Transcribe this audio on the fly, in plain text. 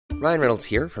Ryan Reynolds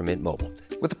here from Mint Mobile.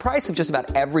 With the price of just about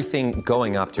everything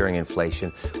going up during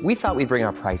inflation, we thought we'd bring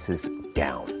our prices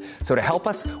down. So to help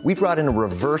us, we brought in a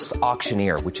reverse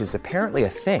auctioneer, which is apparently a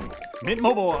thing. Mint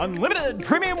Mobile Unlimited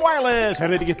Premium Wireless. How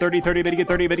to get 30, 30, bit to get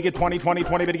 30, bit to get 20, 20,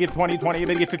 20, bit to get 20, 20,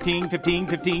 bit to get 15, 15,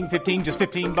 15, 15, just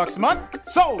 $15 a month?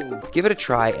 Sold! Give it a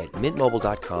try at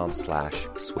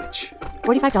mintmobile.com/switch.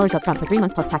 $45 up front for 3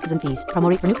 months plus taxes and fees. Promo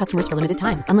rate for new customers for limited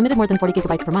time. Unlimited more than 40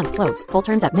 gigabytes per month. Slows full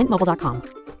terms at mintmobile.com.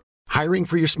 Hiring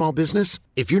for your small business?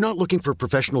 If you're not looking for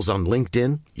professionals on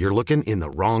LinkedIn, you're looking in the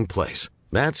wrong place.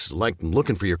 That's like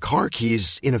looking for your car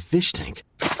keys in a fish tank.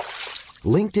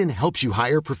 LinkedIn helps you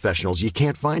hire professionals you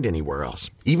can't find anywhere else,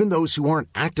 even those who aren't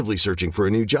actively searching for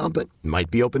a new job but might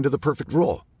be open to the perfect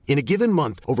role. In a given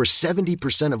month, over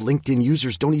 70% of LinkedIn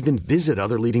users don't even visit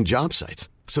other leading job sites.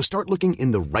 So start looking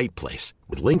in the right place.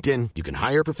 With LinkedIn, you can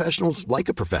hire professionals like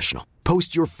a professional.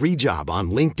 Post your free job on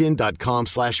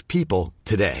linkedin.com/people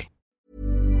today.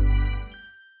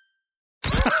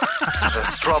 The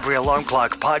Strawberry Alarm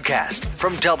Clock Podcast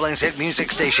from Dublin's hit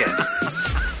music station,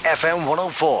 FM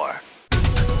 104.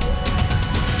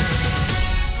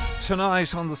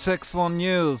 Tonight on the 6-1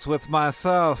 News with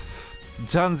myself,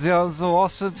 John Zielzo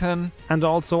Washington. And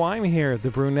also I'm here,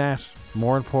 the brunette,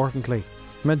 more importantly,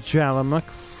 Majella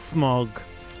McSmug.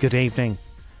 Good evening,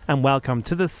 and welcome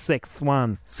to the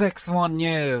 6-1. 6-1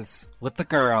 News with the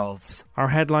girls. Our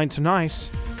headline tonight,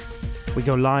 we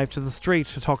go live to the street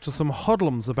to talk to some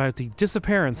hoodlums about the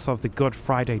disappearance of the Good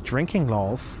Friday drinking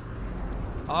laws.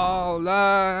 Ole,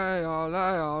 ole,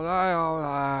 ole,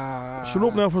 ole. Shut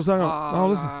up now for a second. Now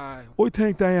listen, I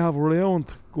think they have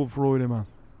ruined Good Friday, man.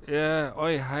 Yeah,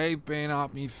 I hate being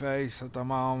at me face at the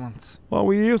moment. What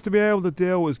we used to be able to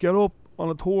do is get up on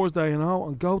a Thursday,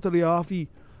 and go to the offie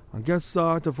and get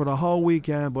started for the whole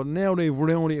weekend, but now they've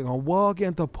ruined it. You can walk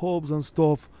into pubs and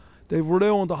stuff. They've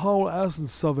ruined the whole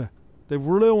essence of it. They've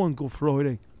ruined Good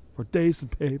Friday for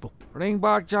decent people. Bring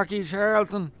back Jackie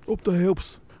Charlton. Up the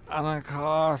hoops. And of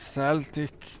course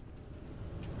Celtic.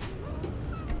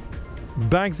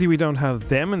 Bagsy, we don't have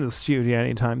them in the studio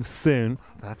anytime soon.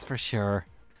 That's for sure.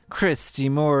 Christy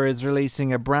Moore is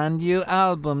releasing a brand new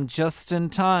album just in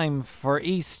time for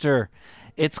Easter.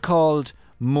 It's called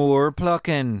Moore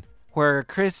Pluckin', where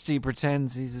Christy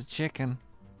pretends he's a chicken.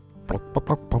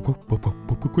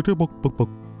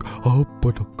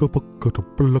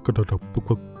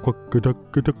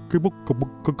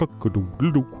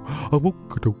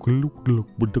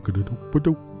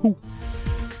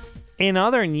 In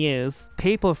other news,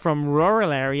 people from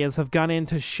rural areas have gone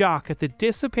into shock at the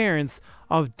disappearance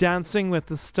of Dancing with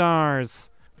the Stars.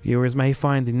 Viewers may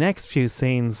find the next few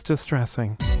scenes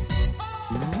distressing.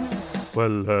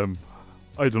 Well,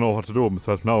 I don't know what to do with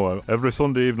myself now. Every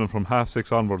Sunday evening from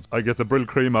 6:30 onwards, I get the Brill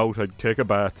cream out, I take a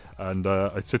bath, and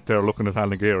I sit there looking at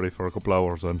Alan Geary for a couple of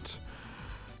hours. And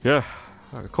yeah,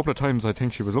 a couple of times I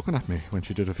think she was looking at me when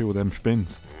she did a few of them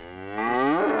spins.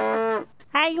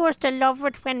 I used to love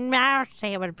it when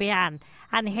Marty would be on,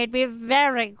 and he'd be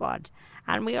very good.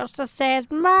 And we used to say, has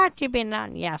Marty been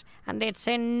on yet? And they'd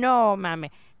say, no,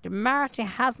 Mammy, the Marty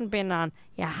hasn't been on.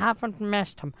 You haven't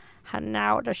missed him. And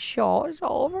now the show is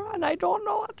over, and I don't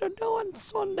know what to do on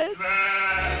Sundays.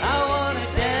 I wanna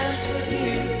dance with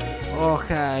you.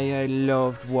 Okay, I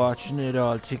loved watching it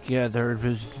all together. It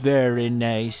was very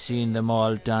nice seeing them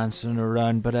all dancing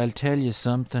around, but I'll tell you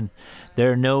something,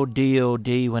 they're no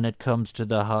DOD when it comes to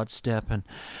the hot stepping.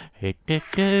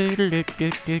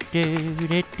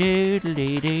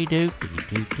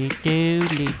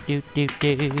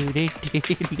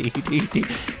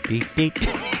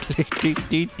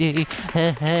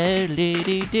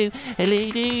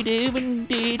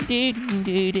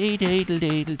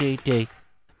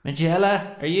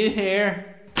 Majella, are you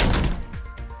here?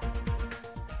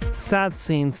 Sad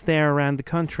scenes there around the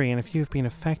country, and if you've been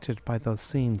affected by those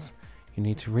scenes, you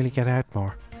need to really get out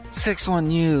more. 6-1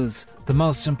 News, the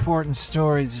most important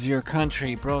stories of your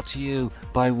country, brought to you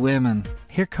by women.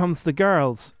 Here comes the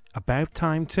girls, about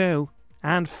time too.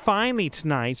 And finally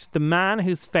tonight, the man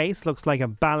whose face looks like a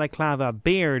balaclava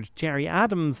beard, Jerry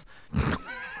Adams.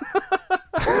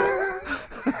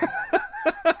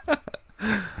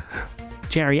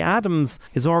 Jerry Adams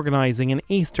is organising an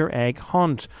Easter egg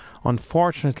hunt.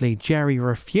 Unfortunately, Jerry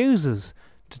refuses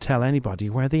to tell anybody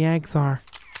where the eggs are.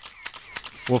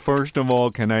 Well, first of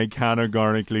all, can I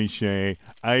categorically say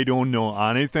I don't know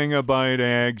anything about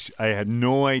eggs. I had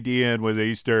no idea it was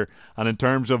Easter. And in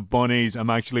terms of bunnies, I'm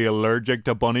actually allergic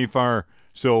to bunny fur.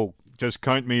 So just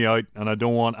count me out, and I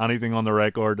don't want anything on the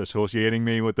record associating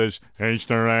me with this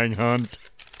Easter egg hunt.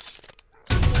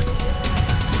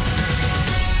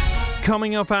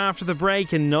 Coming up after the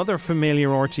break, another familiar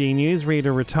RTE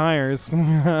newsreader retires.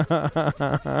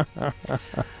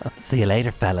 See you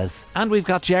later, fellas. And we've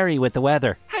got Jerry with the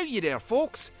weather. How you there,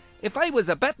 folks? If I was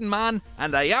a betting man,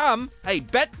 and I am,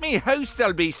 I'd bet me house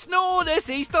there'll be snow this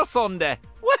Easter Sunday.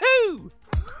 Woohoo!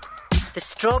 The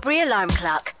Strawberry Alarm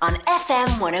Clock on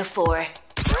FM 104.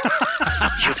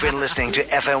 You've been listening to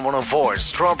FM 104's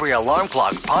Strawberry Alarm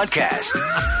Clock podcast.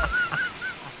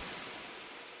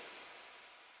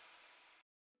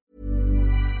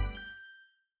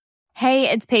 Hey,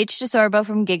 it's Paige DeSorbo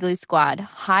from Giggly Squad.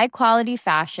 High quality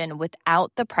fashion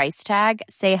without the price tag.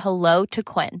 Say hello to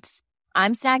Quince.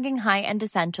 I'm snagging high-end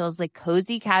essentials like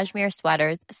cozy cashmere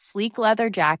sweaters, sleek leather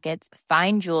jackets,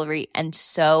 fine jewelry, and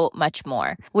so much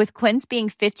more. With Quince being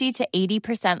 50 to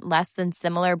 80% less than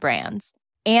similar brands.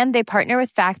 And they partner with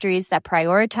factories that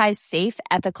prioritize safe,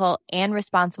 ethical, and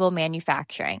responsible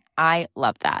manufacturing. I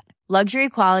love that. Luxury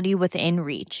quality within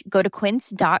reach. Go to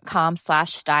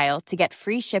quince.com/style to get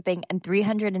free shipping and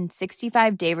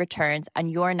 365-day returns on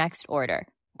your next order.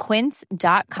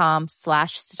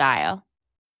 Quince.com/style.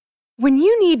 When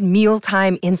you need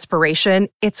mealtime inspiration,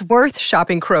 it's worth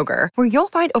shopping Kroger, where you'll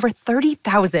find over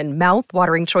 30,000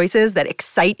 mouth-watering choices that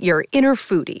excite your inner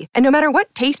foodie. And no matter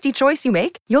what tasty choice you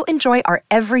make, you'll enjoy our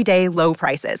everyday low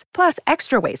prices, plus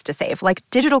extra ways to save, like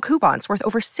digital coupons worth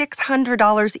over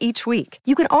 $600 each week.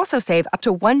 You can also save up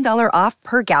to $1 off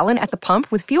per gallon at the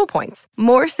pump with fuel points.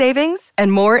 More savings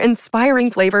and more inspiring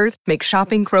flavors make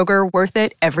shopping Kroger worth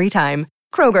it every time.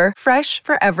 Kroger, fresh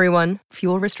for everyone.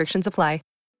 Fuel restrictions apply.